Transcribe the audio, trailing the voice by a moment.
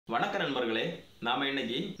வணக்க நண்பர்களே, நாம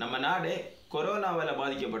இன்னைக்கு நம்ம நாடே கொரோனாவால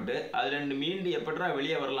பாதிக்கப்பட்டு அதிலிருந்து மீண்டு எப்படா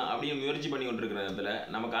வெளியே வரலாம் அப்படின்னு முயற்சி பண்ணி கொண்டிருக்கிற நேரத்துல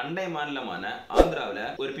நமக்கு அண்டை மாநிலமான ஆந்திராவில்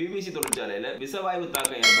ஒரு பிவிசி தொழிற்சாலையில விஷவாயு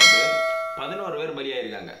தாக்கம் ஏற்பட்டு 11 பேர்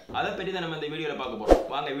பலியாயிருக்காங்க. அதை பற்றி தான் நம்ம இந்த வீடியோல பார்க்க போறோம்.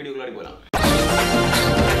 வாங்க வீடியோக்குள்ளாடி போலாம்.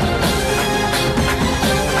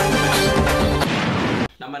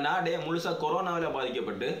 நம்ம நாடே முழுசா கொரோனாவில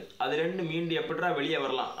பாதிக்கப்பட்டு அதிலிருந்து மீண்டு எப்படா வெளியே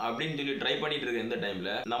வரலாம் அப்படின்னு சொல்லி ட்ரை பண்ணிட்டு இருக்க இந்த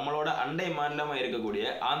டைம்ல நம்மளோட அண்டை மாநிலமா இருக்கக்கூடிய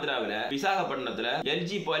ஆந்திராவில விசாகப்பட்டினத்துல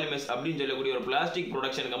எல்ஜி பாலிமர்ஸ் அப்படின்னு சொல்லக்கூடிய ஒரு பிளாஸ்டிக்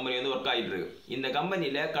ப்ரொடக்ஷன் கம்பெனி வந்து ஒர்க் ஆகிட்டு இருக்கு. இந்த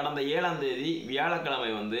கம்பெனில கடந்த 7ஆம் தேதி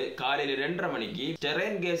வியாழக்கிழமை வந்து காலையில 2:30 மணிக்கு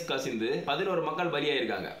ஸ்டெரைன் கேஸ் கசிந்து 11 மக்கள்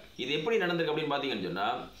பலியாயிருக்காங்க. இது எப்படி நடந்திருக்கு அப்படின்னு பாத்தீங்கன்னு சொன்னா,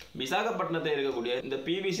 விசாகப்பட்டினத்தில் இருக்கக்கூடிய இந்த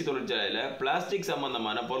பிவிசி தொழிற்சாலையில பிளாஸ்டிக்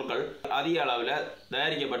சம்பந்தமான பொருட்கள் அதிக அளவுல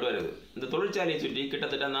தயாரிக்கப்பட்டு வருது. இந்த தொழிற்சாலையை சுற்றி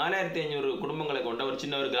கிட்டத்தட்ட 4500 குடும்பங்களை கொண்ட ஒரு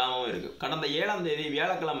சின்ன ஒரு கிராமம் இருக்கு. கடந்த 7ஆம் தேதி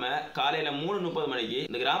வியாழக்கிழமை காலையில 3:30 மணிக்கு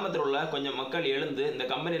இந்த கிராமத்தில் உள்ள கொஞ்சம் மக்கள் எழுந்து இந்த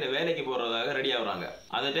கம்பெனியில வேலைக்கு போறதாக ரெடி ஆகுறாங்க.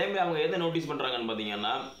 அந்த டைம்ல அவங்க எதை நோட்டீஸ் பண்றாங்கன்னு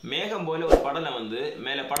பாத்தீங்கன்னா, மேகம் போல ஒரு படலை வந்து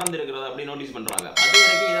மேல படர்ந்து இருக்கிறத அப்படி நோட்டீஸ் பண்றாங்க. அது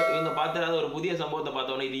வரைக்கும் இவங்க பார்த்தாத ஒரு புதிய சம்பவத்தை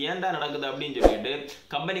பார்த்தோன்னே இது ஏன்டா நடக்குது அப்படின்னு சொல்லிட்டு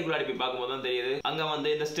கம்பெனிக்குள்ள போய் பார்க்கும்போது தான் தெரியுது அங்க வந்து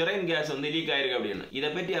இந்த ஸ்டெரைன் கேஸ் வந்து லீக் ஆயிருக்கு அப்படின்னு. இதை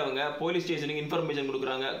பற்றி அவங்க போலீஸ் ஸ்டேஷனுக்கு இன்ஃபர்மேஷன்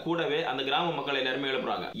கொடுக்குறாங்க. கூடவே அந்த கிராம மக்கள் எல்லாருமே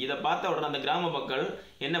எழுப்புறாங்க. இதை பார்த்த உடனே அந்த கிராம மக்கள்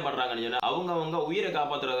என்ன பண்றாங்கன்னு சொன்னா, அவங்க உயிரை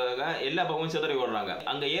காப்பாற்றுறதுக்காக எல்லா பக்கமும் சிதறி ஓடுறாங்க.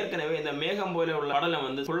 அங்க ஏற்கனவே இந்த மேகம் போல உள்ள படலை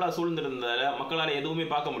வந்து ஃபுல்லா சூழ்ந்திருந்ததால மக்களால எதுவுமே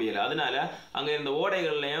பார்க்க முடியல. அதனால அங்க இருந்த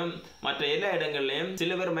ஓடைகள்லயும் மற்ற எல்லா இடங்கள்லயும்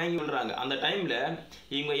சில பேர் மயங்கி விழுறாங்க. அந்த டைம்ல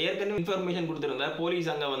இவங்க ஏற்கனவே இன்ஃபர்மேஷன் கொடுத்திருந்த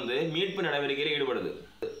போலீஸ் அங்க வந்து மீட்பு நடவடிக்கையில் ஈடுபடுது.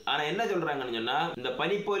 ஆனா என்ன சொல்றாங்கன்னு சொன்னா, இந்த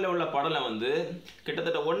பனிப்போல உள்ள படலை வந்து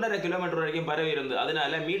கிட்டத்தட்ட 1.5 கிலோமீட்டர் வரைக்கும் பரவி இருந்து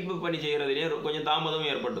அதனால மீட்பு பணி செய்யறதுலயே கொஞ்சம் தாமதம்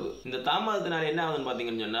ஏற்பட்டது. இந்த தாமதத்தினால என்ன ஆகுதுன்னு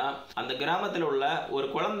பாத்தீங்கன்னு சொன்னா, அந்த கிராமத்தில் உள்ள ஒரு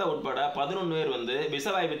குழந்தை உட்பட 11 பேர் வந்து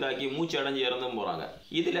விஷவாயு தாக்கி மூச்சு அடைஞ்சு இறந்தும் போறாங்க.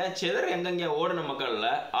 இதுல சிதற எங்கெங்க ஓடின மக்கள்ல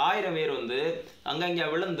 1000 பேர் வந்து அங்கங்க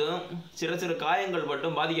விழுந்தும் சிறு காயங்கள்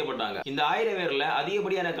பட்டும் பாதிக்கப்பட்டாங்க. இந்த 1000 பேர்ல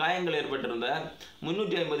அதிகப்படியான காயங்கள் ஏற்பட்டிருந்த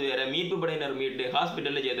 350 பேரை மீட்பு படையினர் மீட்டு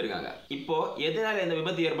ஹாஸ்பிட்டல்ல சேர்த்திருக்காங்க. இப்போ எதனால இந்த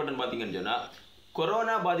விபத்து ஏற்பட்டுன்னு பாத்தீங்கன்னு சொன்னா,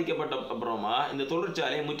 கொரோனா பாதிக்கப்பட்ட அப்புறமா இந்த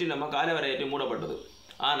தொழிற்சாலை முற்றிலுமா காலவரையற்று மூடப்பட்டது.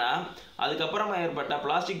 ஆனா அதுக்கப்புறமா ஏற்பட்ட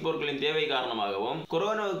பிளாஸ்டிக் பொருட்களின் தேவை காரணமாகவும்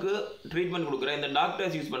கொரோனாவுக்கு ட்ரீட்மெண்ட் கொடுக்குற இந்த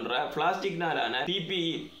டாக்டர்ஸ் யூஸ் பண்ற பிளாஸ்டிக்னாலான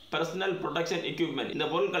பிபிஇ பர்சனல் ப்ரொடெக்ஷன் எக்யூப்மெண்ட் இந்த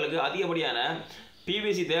பொருட்களுக்கு அதிகப்படியான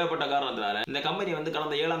பிவிசி தேவைப்பட்ட காரணத்தினால இந்த கம்பெனி வந்து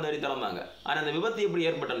கடந்த 7ஆம் தேதி திறந்தாங்க. ஆனா இந்த விபத்து எப்படி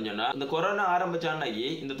ஏற்பட்டுன்னு சொன்னா, இந்த கொரோனா ஆரம்பிச்ச அன்னைக்கு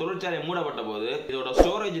இந்த தொழிற்சாலை மூடப்பட்ட போது இதோட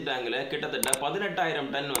ஸ்டோரேஜ் டேங்க்ல கிட்டத்தட்ட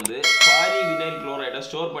 18,000 டன் வந்து பாலிவினைல் குளோரைடை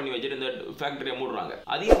ஸ்டோர் பண்ணி வச்சுட்டு இந்த ஃபேக்டரியை மூடுறாங்க.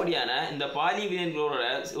 அதிகப்படியான இந்த பாலிவினைல்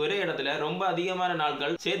குளோரைடை ஒரே இடத்துல ரொம்ப அதிகமான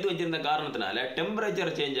நாட்கள் சேர்த்து வச்சிருந்த காரணத்தினால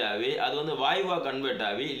டெம்பரேச்சர் சேஞ்ச் ஆகி அது வந்து வாயுவா கன்வெர்ட்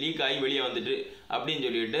ஆகி லீக் ஆகி வெளியே வந்துட்டு அப்படின்னு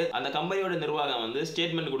சொல்லிட்டு அந்த கம்பெனியோட நிர்வாகம் வந்து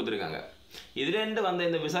ஸ்டேட்மெண்ட் கொடுத்துருக்காங்க. இதுலேருந்து வந்த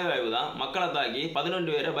இந்த விஷவாயு தான் மக்களை தாக்கி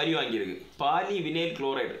 11 பேரை பலி வாங்கியிருக்கு. பாலிவினைல்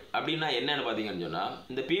குளோரைடு அப்படின்னா என்னன்னு பார்த்தீங்கன்னு சொன்னா,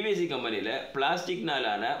 இந்த பிவிசி கம்பெனியில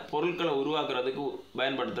பிளாஸ்டிக்னாலான பொருட்களை உருவாக்குறதுக்கு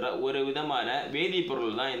பயன்படுத்துகிற ஒரு விதமான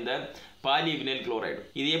வேதிப்பொருள் தான் இந்த பாலிவினைல் குளோரைடு.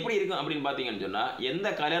 இது எப்படி இருக்கும் அப்படின்னு பார்த்தீங்கன்னு சொன்னா, எந்த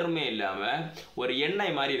கலருமே இல்லாம ஒரு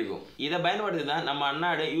எண்ணெய் மாதிரி இருக்கும். இதை பயன்படுத்தி தான் நம்ம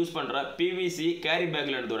அன்னாடு யூஸ் பண்ற பிவிசி கேரி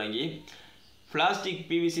பேக்ல இருந்து தொடங்கி பிளாஸ்டிக்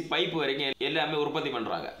பிவிசி பைப் வரைக்கும் எல்லாமே உற்பத்தி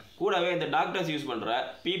பண்றாங்க. கூடவே இந்த டாக்டர்ஸ் யூஸ் பண்ற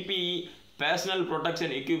பிபிஇ பர்சனல்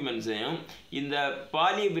ப்ரொடெக்ஷன் எக்யூப்மெண்ட்ஸையும் இந்த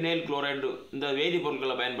பாலிவினைல் குளோரைடு இந்த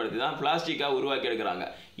வேதிப்பொருட்களை பயன்படுத்தி தான் பிளாஸ்டிக்காக உருவாக்கி எடுக்கிறாங்க.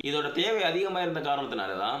 இதோட தேவை அதிகமாக இருந்த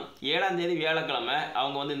காரணத்தினால தான் 7ஆம் தேதி வியாழக்கிழமை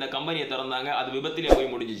அவங்க வந்து இந்த கம்பெனியை திறந்தாங்க. அது விபத்திலே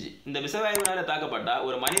போய் முடிஞ்சிச்சு. இந்த விஷவாயுவினால தாக்கப்பட்ட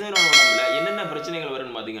ஒரு மனிதனோட உடம்புல என்னென்ன பிரச்சனைகள்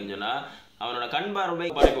வரும்னு பார்த்தீங்கன்னு சொன்னா, அவனோட கண்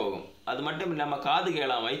பார்வை பறி போகும். அது மட்டும் இல்லாம காது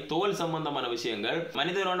கேளாமை, தோல் சம்பந்தமான விஷயங்கள்,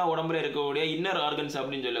 மனிதனோட உடம்புல இருக்கக்கூடிய இன்னர் ஆர்கன்ஸ்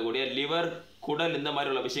அப்படின்னு சொல்லக்கூடிய லிவர், குடல் இந்த மாதிரி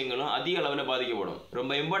உள்ள விஷயங்களும் அதிக அளவில் பாதிக்கப்படும்.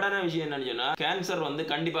 ரொம்ப இம்பார்ட்டன்டான விஷயம் என்னன்னு சொன்னா, கேன்சர் வந்து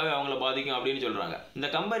கண்டிப்பாக அவங்கள பாதிக்கும் அப்படின்னு சொல்றாங்க. இந்த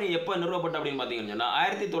கம்பெனி எப்ப நிறுவப்பட்ட அப்படின்னு பாத்தீங்கன்னு சொன்னா,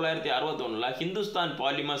 1961ல ஹிந்துஸ்தான்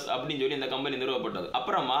பாலிமர்ஸ் அப்படின்னு சொல்லி இந்த கம்பெனி நிறுவப்பட்டது.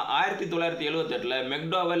 அப்புறமா 1978ல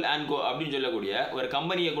மெக்டோவல் அண்ட் கோ அப்படின்னு சொல்லக்கூடிய ஒரு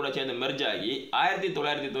கம்பெனியை கூட சேர்ந்து மெர்ஜ் ஆகி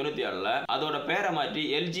 1997ல அதோட பேரை மாற்றி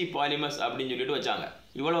எல்ஜி பாலிமர்ஸ் அப்படின்னு சொல்லிட்டு வச்சாங்க.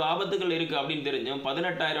 இவ்வளவு ஆபத்துகள் இருக்கு அப்படின்னு தெரிஞ்சும்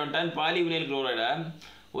 18,000 டன் பாலிவினைல் குளோரைடை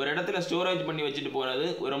ஒரு இடத்துல ஸ்டோரேஜ் பண்ணி வச்சுட்டு போனது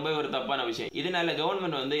ரொம்ப ஒரு தப்பான விஷயம். இதனால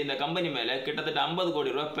கவர்மெண்ட் வந்து இந்த கம்பெனி மேல கிட்டத்தட்ட 50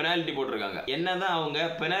 கோடி ரூபாய் பெனால்டி போட்டிருக்காங்க. என்னதான் அவங்க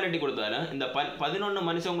பெனால்டி கொடுத்தாலும் இந்த 11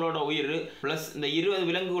 மனுஷங்களோட உயிர் பிளஸ் இந்த 20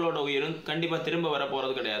 விலங்குகளோட உயிரும் கண்டிப்பா திரும்ப வர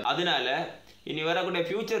போறது கிடையாது. அதனால இனி வரக்கூடிய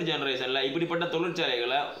ஃபியூச்சர் ஜெனரேஷன்ல இப்படிப்பட்ட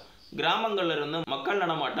தொழிற்சாலைகளை கிராமங்கள்ல இருந்து மக்கள்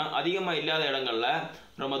நடமாட்டம் அதிகமா இல்லாத இடங்கள்ல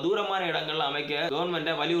ரொம்ப தூரமான இடங்கள்ல அமைக்க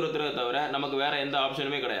கவர்மெண்ட்டை வலியுறுத்துறதை தவிர நமக்கு வேற எந்த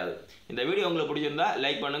ஆப்ஷனுமே கிடையாது. இந்த வீடியோ உங்களுக்கு பிடிச்சிருந்தா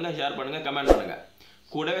லைக் பண்ணுங்க, ஷேர் பண்ணுங்க, கமெண்ட் பண்ணுங்க.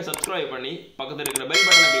 கூடவே சப்ஸ்கிரைப் பண்ணி பக்கத்தில் இருக்கிற பெல்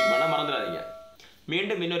பட்டனை கிளிக் பண்ண மறந்துடாதீங்க.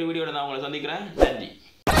 மீண்டும் இன்னொரு வீடியோட நான் உங்களை சந்திக்கிறேன். நன்றி.